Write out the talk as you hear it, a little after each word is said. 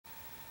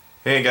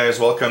Hey guys,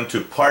 welcome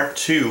to part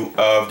 2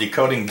 of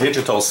decoding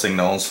digital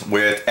signals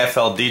with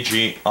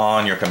FlDigi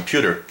on your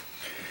computer.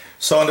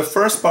 So in the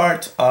first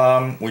part,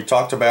 we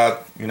talked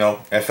about,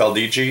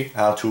 FlDigi,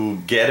 how to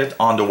get it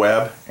on the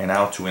web and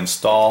how to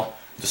install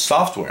the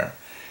software.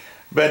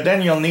 But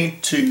then you'll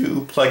need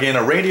to plug in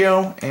a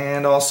radio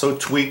and also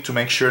tweak to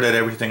make sure that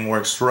everything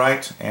works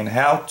right and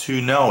how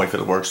to know if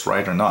it works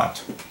right or not.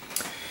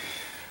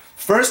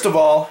 First of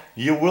all,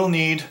 you will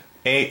need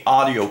an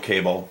audio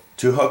cable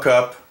to hook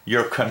up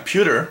your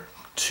computer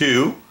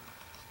to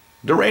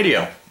the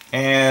radio.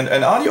 And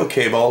an audio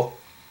cable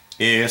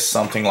is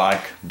something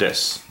like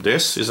this.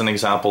 This is an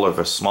example of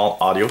a small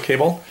audio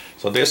cable.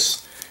 So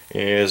this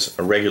is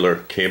a regular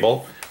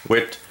cable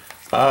with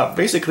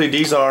basically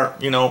these are,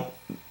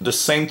 the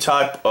same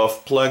type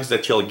of plugs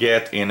that you'll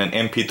get in an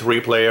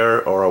MP3 player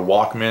or a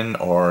Walkman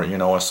or,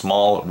 a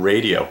small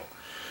radio.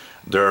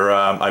 They're,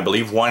 I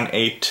believe,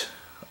 1/8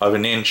 of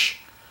an inch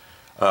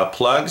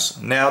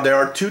plugs. Now there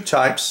are two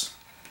types.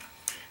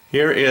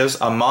 Here is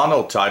a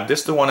mono type. This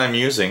is the one I'm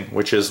using,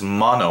 which is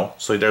mono.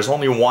 So there's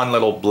only one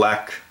little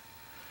black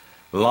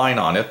line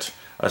on it.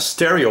 A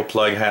stereo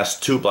plug has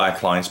two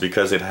black lines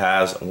because it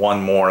has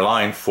one more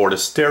line for the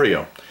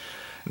stereo.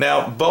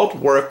 Now both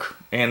work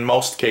in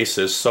most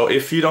cases. So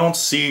if you don't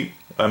see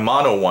a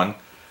mono one,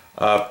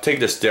 take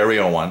the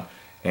stereo one.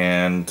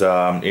 And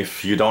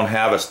if you don't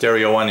have a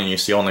stereo one and you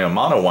see only a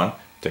mono one,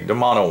 take the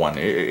mono one.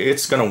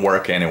 It's gonna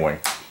work anyway.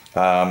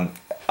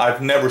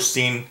 I've never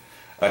seen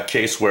a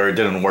case where it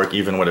didn't work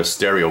even with a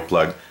stereo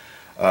plug.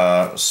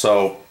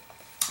 So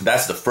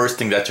that's the first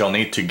thing that you'll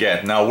need to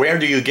get. Now, where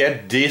do you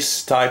get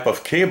this type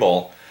of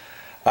cable?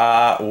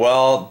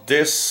 Well,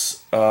 this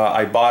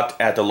I bought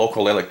at the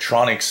local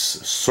electronics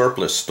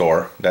surplus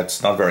store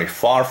that's not very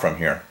far from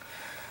here.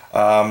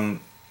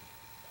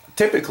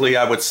 Typically,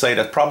 I would say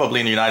that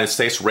probably in the United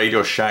States,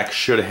 Radio Shack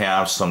should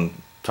have some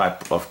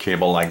type of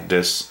cable like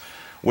this,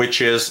 which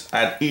is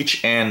at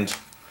each end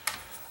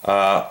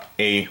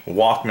a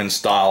Walkman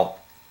style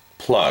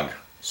plug.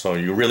 So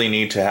you really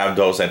need to have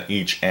those at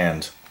each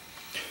end.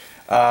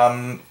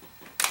 Or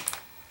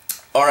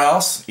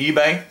else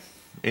eBay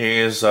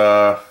is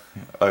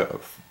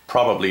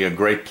probably a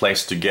great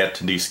place to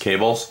get these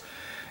cables,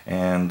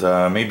 and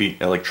maybe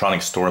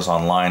electronic stores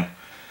online.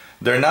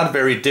 They're not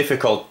very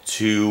difficult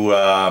to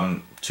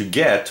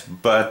get,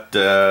 but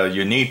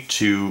you need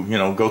to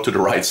go to the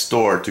right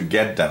store to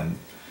get them.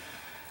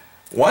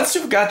 Once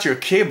you've got your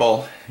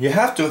cable, you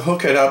have to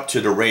hook it up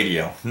to the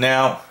radio.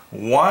 Now,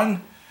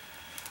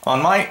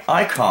 on my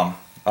ICOM,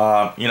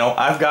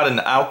 I've got an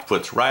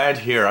output right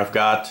here. I've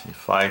got,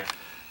 if I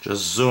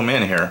just zoom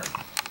in here,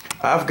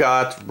 I've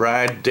got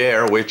right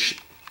there, which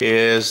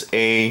is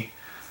a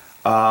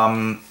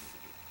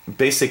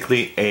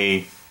basically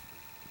a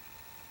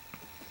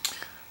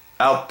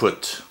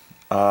output,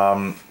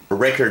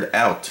 record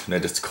out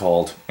that it's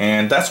called,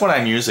 and that's what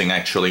I'm using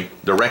actually,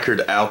 the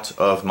record out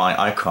of my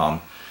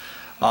ICOM.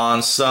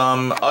 On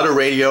some other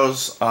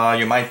radios,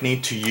 you might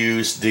need to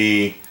use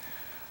the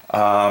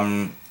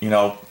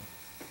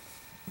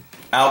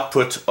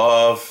output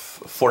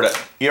for the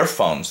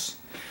earphones.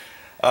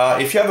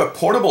 If you have a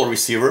portable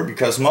receiver,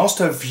 because most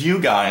of you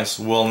guys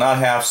will not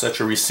have such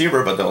a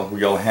receiver, but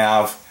you'll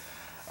have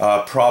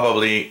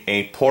probably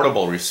a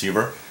portable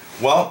receiver.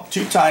 Well,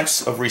 two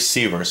types of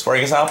receivers. For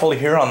example,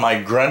 here on my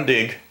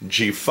FlDigi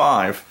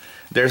G5,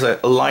 there's a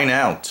line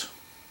out,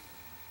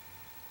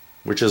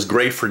 which is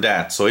great for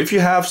that. So if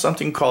you have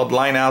something called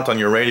line out on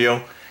your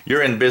radio,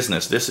 you're in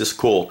business. This is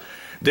cool.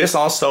 This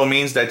also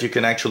means that you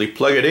can actually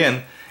plug it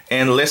in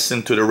and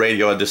listen to the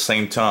radio at the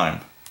same time.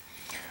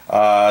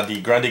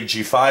 The FlDigi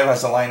G5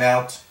 has a line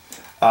out.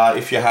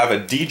 If you have a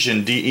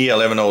Decoding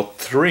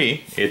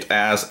DE1103, it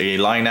has a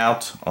line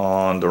out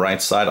on the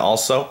right side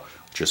also,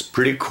 which is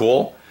pretty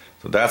cool.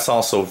 So that's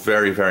also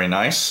very, very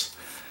nice.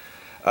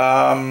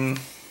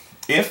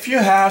 If you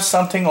have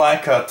something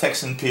like a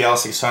Texan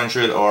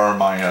PL600 or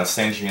my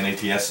Sangean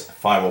ATS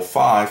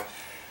 505,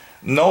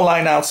 no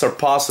line outs are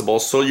possible,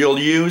 so you'll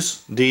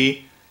use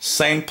the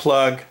same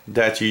plug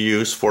that you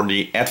use for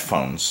the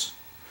headphones.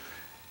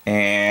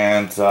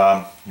 And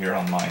here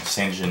on my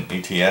Sangean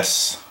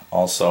ATS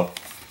also,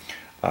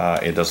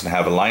 it doesn't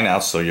have a line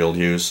out, so you'll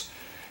use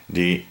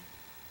the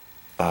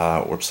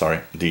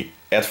the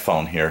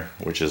headphone here,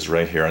 which is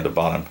right here at the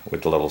bottom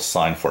with the little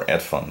sign for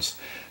headphones.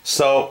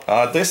 So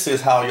this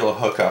is how you'll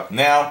hook up.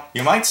 Now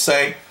you might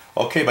say,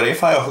 okay, but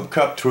if I hook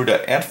up through the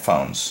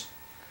headphones,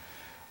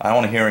 I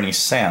won't hear any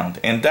sound.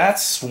 And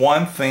that's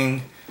one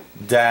thing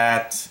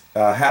that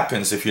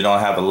happens if you don't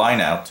have a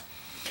line out.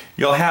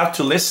 You'll have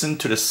to listen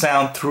to the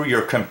sound through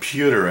your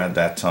computer at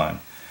that time.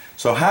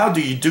 So how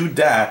do you do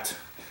that?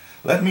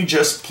 Let me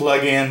just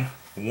plug in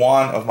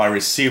one of my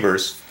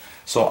receivers.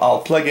 So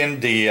I'll plug in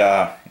the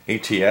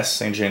ATS,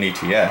 Sangean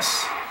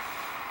ATS,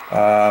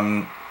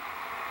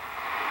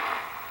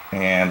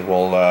 and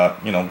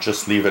we'll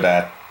just leave it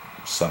at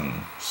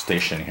some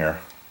station here,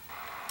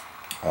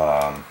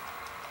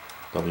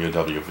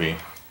 WWV.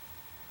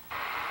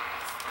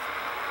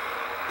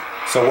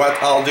 So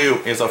what I'll do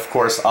is, of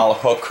course, I'll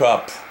hook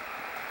up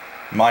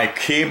my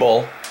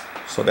cable,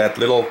 so that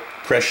little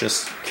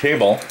precious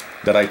cable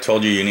that I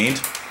told you need,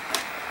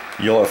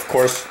 you'll of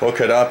course hook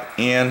it up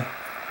in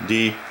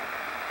the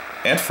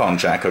headphone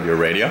jack of your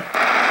radio.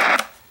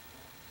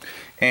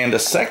 And the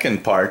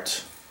second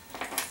part,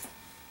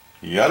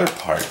 the other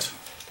part,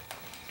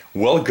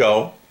 will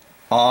go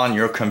on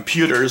your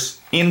computer's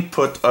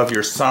input of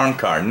your sound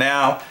card.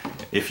 Now,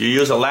 if you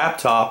use a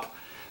laptop,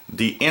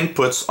 the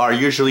inputs are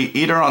usually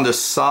either on the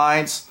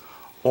sides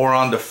or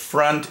on the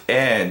front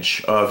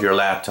edge of your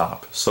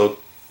laptop. So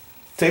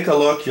take a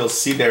look, you'll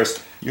see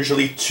there's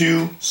usually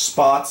two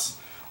spots.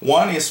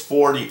 One is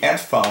for the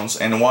headphones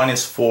and one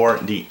is for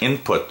the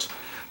input.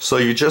 So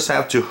you just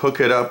have to hook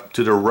it up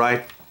to the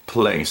right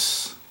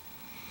place.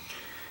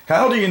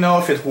 How do you know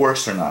if it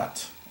works or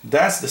not?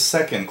 That's the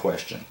second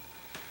question.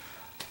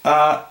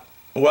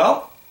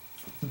 Well,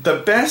 the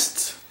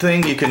best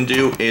thing you can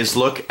do is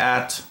look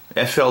at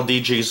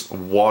FlDigi's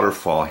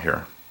waterfall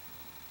here.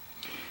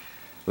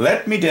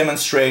 Let me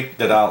demonstrate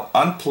that. I'll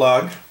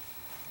unplug.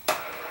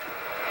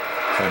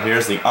 So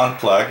here's the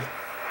unplug.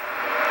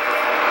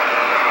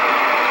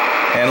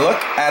 And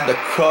look at the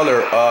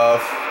color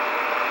of,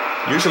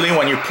 usually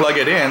when you plug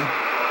it in,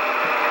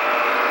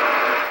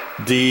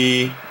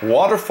 the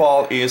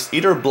waterfall is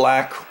either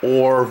black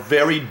or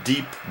very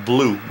deep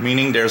blue,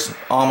 meaning there's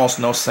almost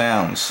no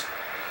sounds.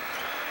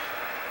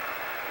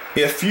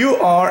 If you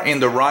are in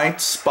the right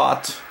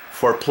spot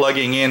for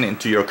plugging in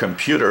into your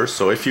computer,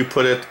 so if you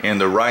put it in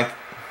the right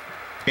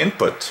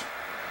input,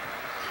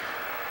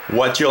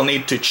 what you'll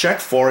need to check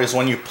for is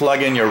when you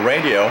plug in your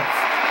radio,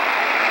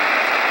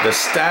 the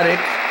static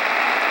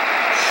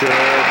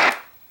should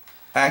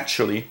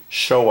actually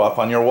show up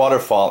on your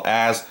waterfall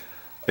as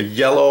a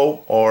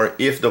yellow, or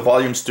if the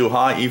volume's too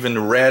high,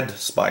 even red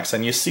spikes.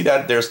 And you see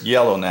that there's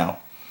yellow now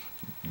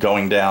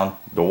going down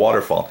the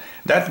waterfall.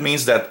 That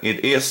means that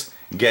it is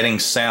getting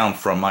sound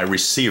from my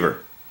receiver.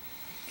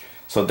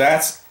 So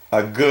that's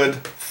a good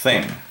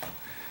thing.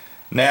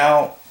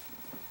 Now,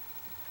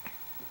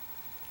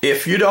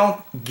 if you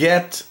don't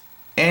get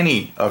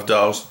any of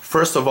those,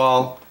 first of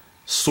all,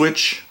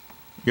 switch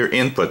your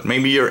input.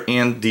 Maybe you're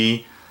in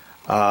the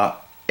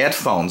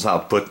headphones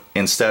output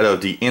instead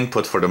of the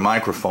input for the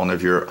microphone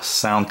of your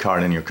sound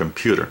card in your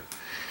computer.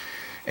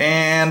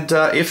 And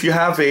if you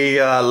have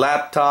a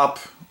laptop,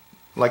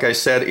 like I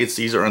said, it's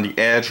either on the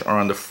edge or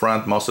on the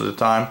front most of the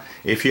time.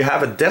 If you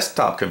have a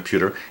desktop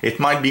computer, it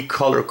might be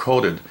color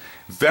coded.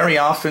 Very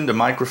often the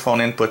microphone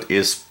input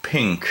is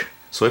pink.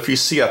 So if you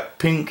see a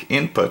pink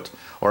input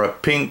or a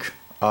pink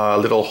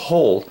little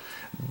hole,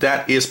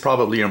 that is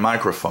probably your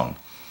microphone.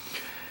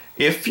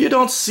 If you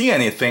don't see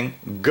anything,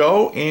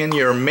 go in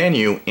your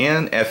menu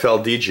in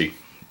FlDigi.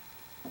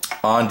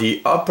 On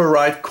the upper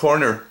right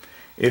corner,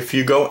 if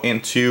you go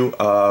into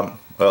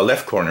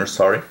left corner,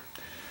 sorry,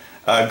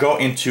 go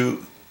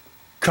into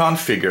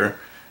configure,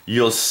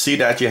 you'll see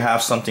that you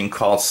have something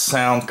called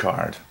sound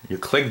card. You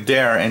click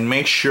there and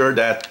make sure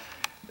that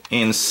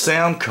in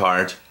sound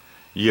card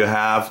you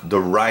have the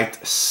right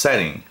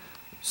setting.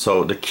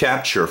 So the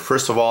capture,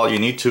 first of all, you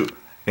need to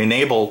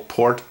enable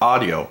port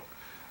audio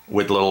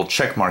with a little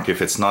check mark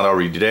if it's not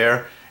already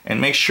there, and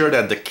make sure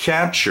that the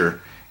capture,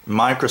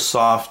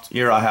 Microsoft,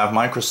 here I have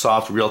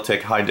Microsoft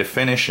Realtek High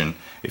Definition.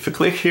 If you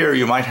click here,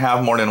 you might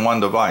have more than one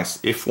device.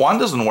 If one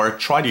doesn't work,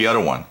 try the other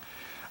one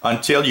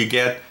until you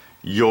get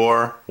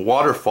your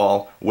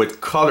waterfall with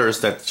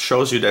colors that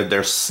shows you that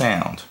there's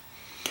sound.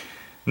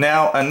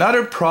 Now,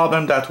 another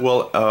problem that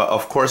will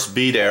of course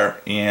be there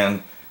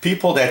in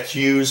people that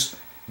use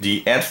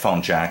the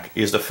headphone jack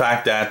is the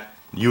fact that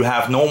you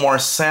have no more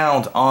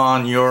sound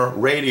on your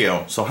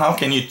radio. So how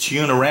can you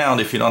tune around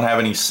if you don't have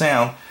any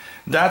sound?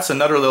 That's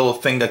another little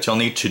thing that you'll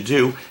need to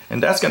do,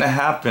 and that's going to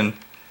happen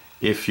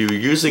if you're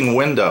using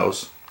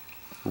Windows.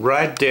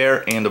 Right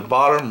there in the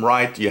bottom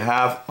right, you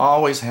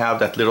always have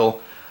that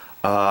little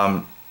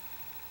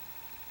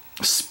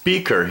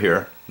speaker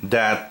here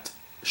that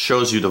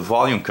shows you the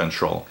volume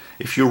control.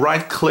 If you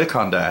right click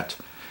on that,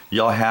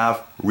 you'll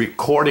have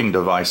recording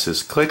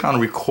devices. Click on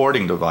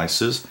recording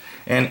devices,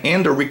 and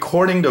in the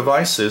recording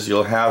devices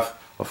you'll have,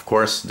 of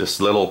course, this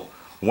little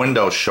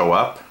window show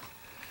up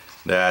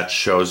that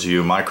shows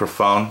you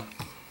microphone.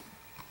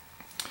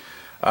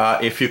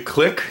 If you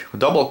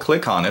double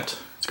click on it,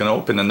 it's going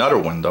to open another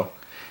window,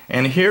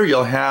 and here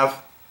you'll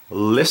have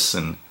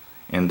listen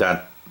in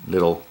that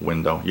little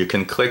window. You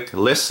can click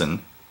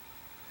listen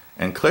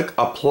and click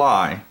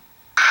apply.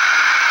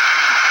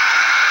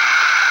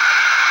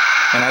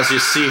 And as you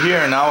see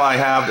here, now I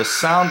have the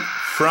sound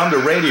from the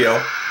radio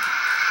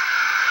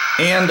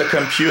and the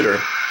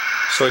computer.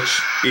 So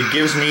it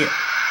gives me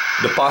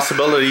the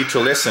possibility to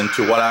listen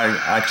to what I'm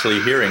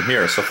actually hearing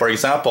here. So for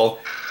example,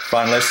 if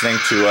I'm listening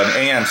to an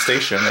AM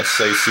station, let's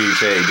say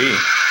CJAD,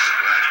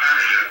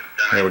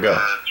 here we go.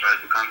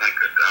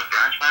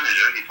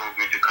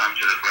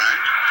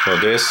 So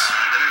this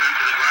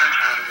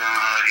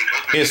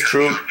is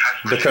through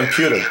the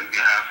computer.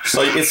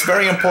 So it's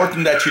very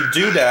important that you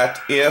do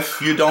that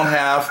if you don't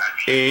have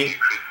a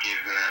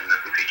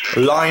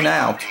line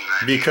out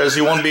because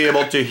you won't be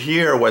able to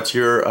hear what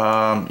you're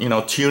you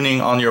know,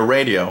 tuning on your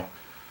radio.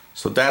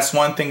 So that's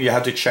one thing you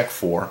have to check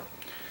for.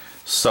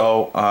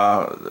 So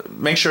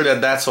make sure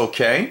that that's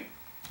okay.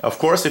 Of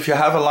course, if you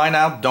have a line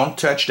out, don't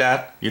touch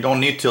that. You don't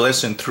need to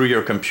listen through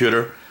your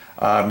computer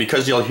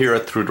because you'll hear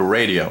it through the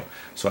radio.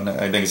 So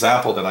an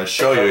example that I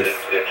show you,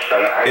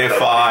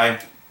 if I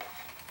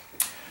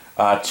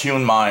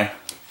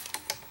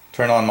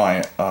turn on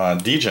my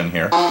DJing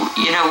here.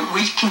 You know,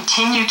 we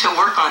continue to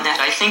work on that.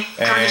 I think,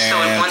 Curtis,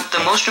 though,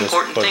 the most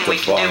important thing we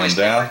can do is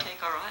never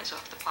take our eyes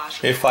off the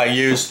positive. If I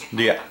use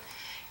the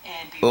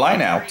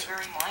line out,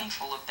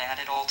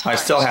 I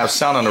still have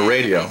sound on the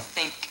radio.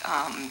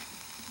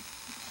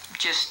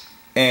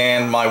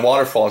 And my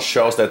waterfall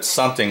shows that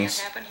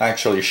something's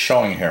actually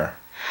showing here.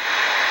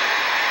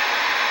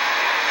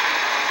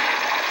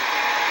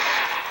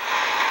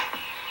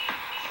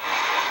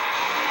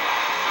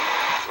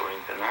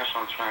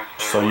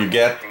 So you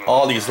get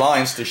all these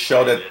lines to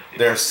show that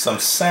there's some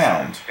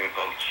sound.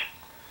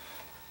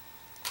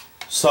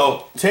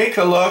 So take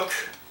a look,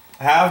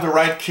 have the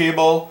right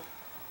cable,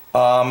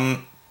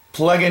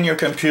 plug in your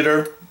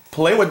computer,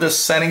 play with the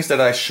settings that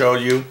I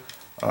showed you.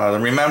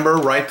 Remember,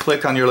 right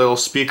click on your little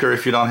speaker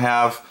if you don't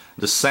have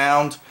the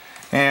sound,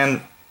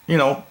 and you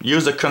know,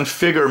 use the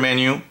configure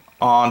menu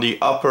on the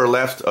upper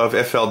left of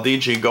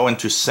FlDigi, go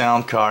into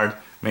sound card,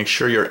 make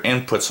sure your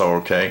inputs are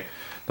okay.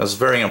 That's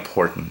very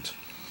important.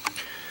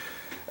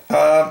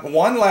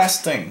 One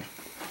last thing,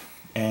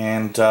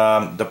 and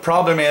the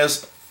problem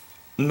is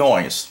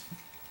noise.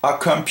 A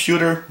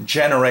computer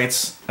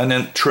generates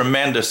a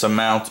tremendous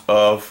amount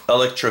of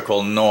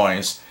electrical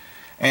noise,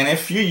 and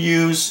if you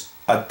use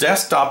a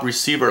desktop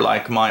receiver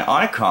like my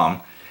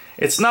ICOM,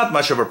 it's not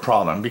much of a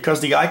problem because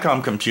the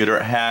ICOM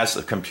computer has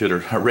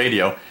a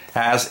radio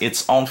has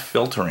its own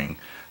filtering.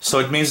 So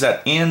it means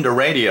that in the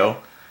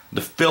radio,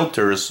 the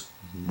filters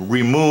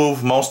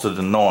remove most of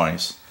the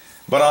noise.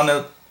 But on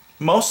the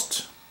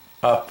most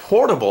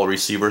portable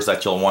receivers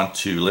that you'll want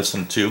to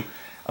listen to,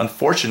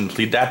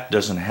 unfortunately that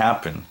doesn't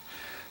happen.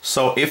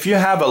 So if you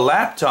have a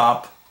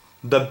laptop,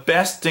 the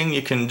best thing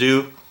you can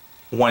do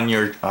when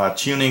you're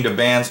tuning the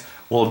bands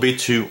will be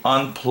to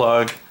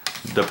unplug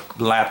the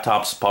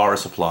laptop's power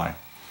supply.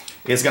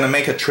 It's going to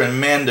make a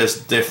tremendous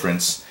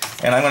difference,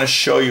 and I'm going to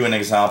show you an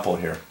example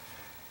here.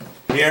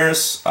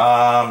 Here's,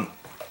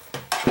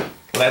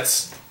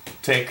 let's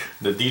take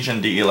the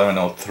Decoding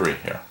D1103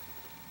 here.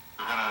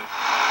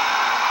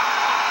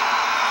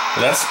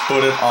 Let's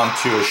put it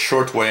onto a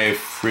shortwave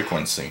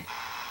frequency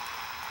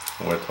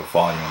with a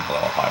volume a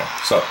little higher.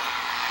 So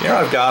here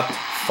I've got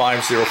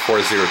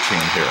 5040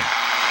 tuned here.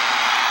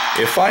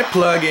 If I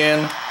plug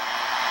in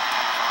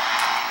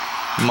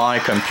my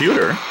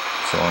computer,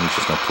 so I'm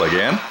just going to plug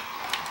in,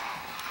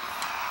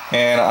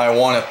 and I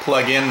want to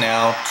plug in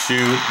now to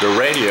the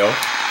radio,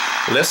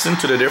 listen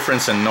to the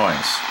difference in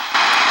noise.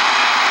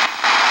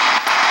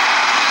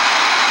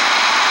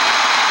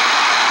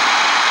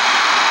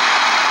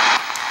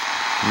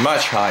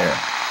 Much higher.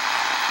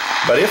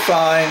 But if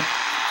I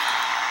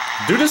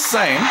do the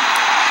same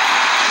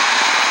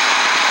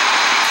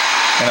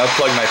and I'll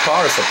plug my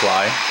power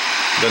supply,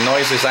 the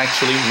noise is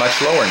actually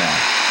much lower now.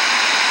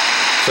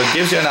 So it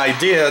gives you an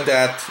idea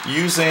that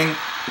using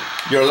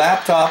your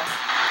laptop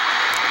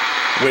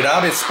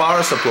without its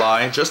power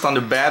supply, just on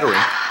the battery,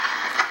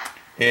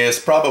 is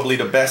probably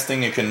the best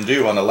thing you can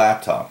do on a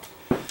laptop.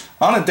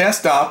 On a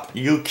desktop,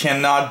 you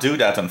cannot do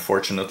that,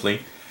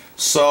 unfortunately.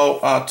 So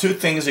two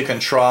things you can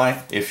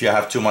try if you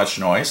have too much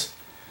noise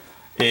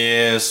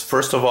is,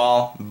 first of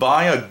all,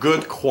 buy a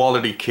good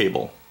quality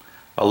cable.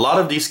 A lot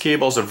of these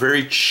cables are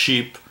very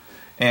cheap,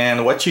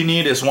 and what you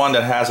need is one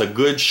that has a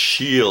good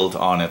shield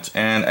on it.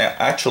 And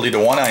actually the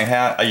one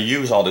I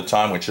use all the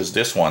time, which is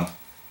this one,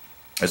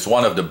 is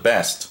one of the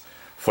best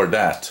for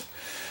that.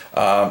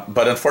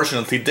 But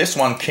unfortunately this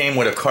one came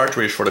with a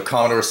cartridge for the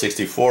Commodore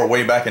 64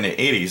 way back in the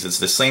 80s. It's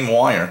the same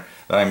wire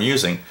that I'm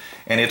using,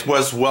 and it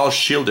was well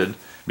shielded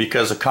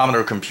because a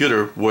Commodore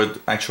computer would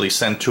actually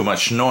send too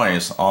much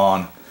noise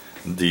on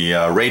the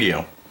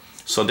radio.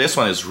 So this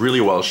one is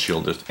really well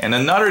shielded. And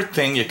another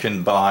thing you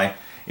can buy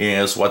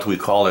is what we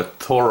call a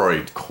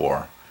toroid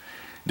core.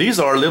 These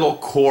are little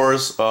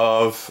cores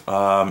of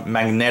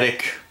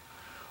magnetic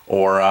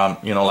or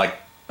you know, like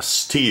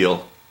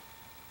steel.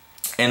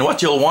 And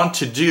what you'll want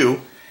to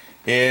do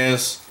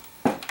is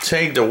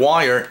take the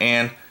wire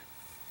and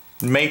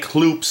make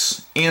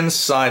loops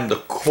inside the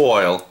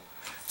coil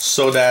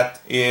so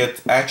that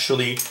it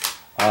actually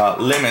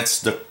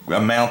limits the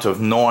amount of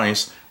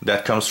noise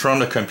that comes from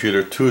the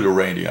computer to the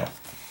radio.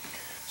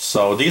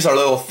 So these are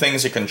little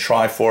things you can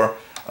try for.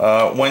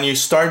 When you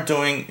start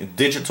doing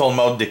digital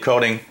mode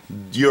decoding,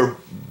 your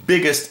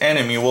biggest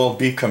enemy will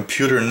be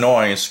computer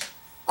noise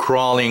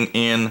crawling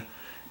in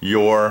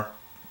your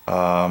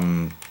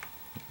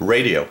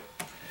radio,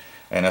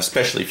 and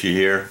especially if you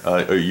hear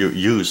or you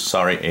use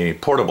a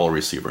portable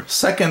receiver.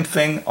 Second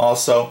thing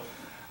also,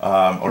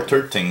 or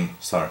third thing,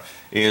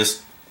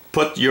 is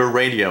put your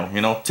radio,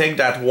 you know, take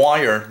that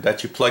wire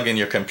that you plug in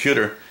your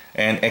computer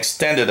and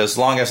extend it as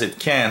long as it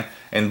can,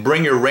 and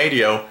bring your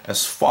radio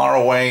as far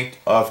away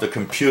of the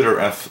computer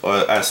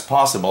as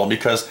possible,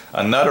 because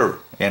another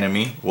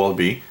enemy will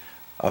be,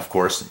 of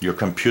course, your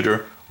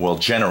computer will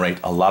generate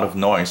a lot of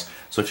noise.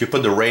 So if you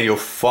put the radio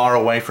far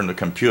away from the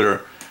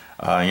computer,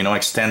 you know,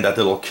 extend that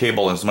little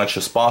cable as much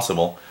as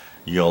possible,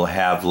 you'll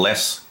have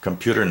less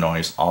computer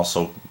noise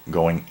also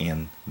going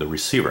in the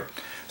receiver.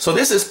 So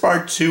this is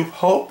part 2.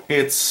 Hope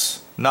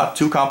it's not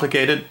too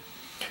complicated.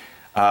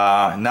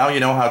 Now you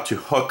know how to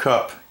hook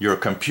up your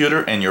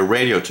computer and your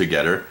radio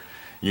together.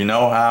 You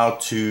know how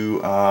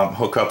to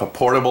hook up a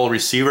portable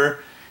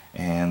receiver,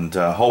 and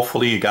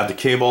hopefully you got the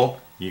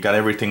cable, you got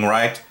everything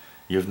right.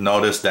 You've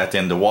noticed that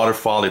in the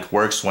waterfall it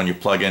works when you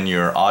plug in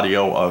your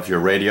audio of your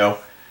radio.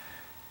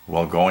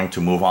 We're going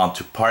to move on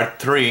to part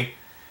 3,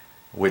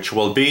 which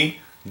will be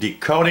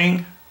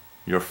decoding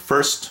your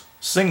first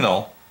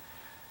signal,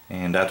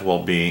 and that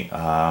will be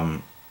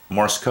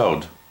Morse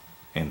code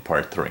in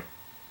part 3.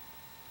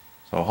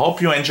 So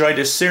hope you enjoyed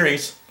this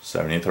series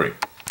 73.